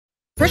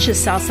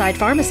Rusch's Southside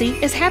Pharmacy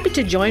is happy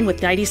to join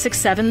with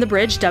 96.7 The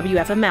Bridge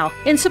WFML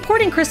in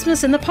supporting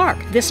Christmas in the Park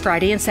this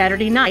Friday and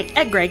Saturday night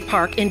at Gregg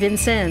Park in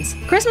Vincennes.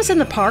 Christmas in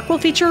the Park will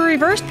feature a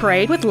reverse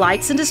parade with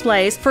lights and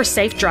displays for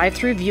safe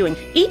drive-through viewing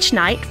each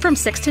night from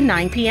 6 to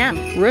 9 p.m.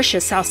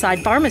 Rusch's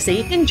Southside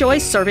Pharmacy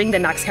enjoys serving the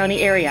Knox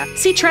County area.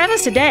 See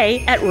Travis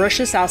today at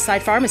Rusch's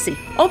Southside Pharmacy.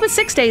 Open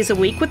 6 days a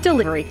week with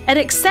delivery and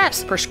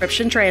accepts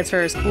prescription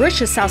transfers.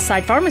 Rusch's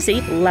Southside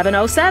Pharmacy,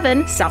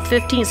 1107 South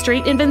 15th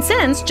Street in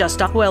Vincennes,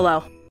 just off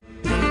Willow.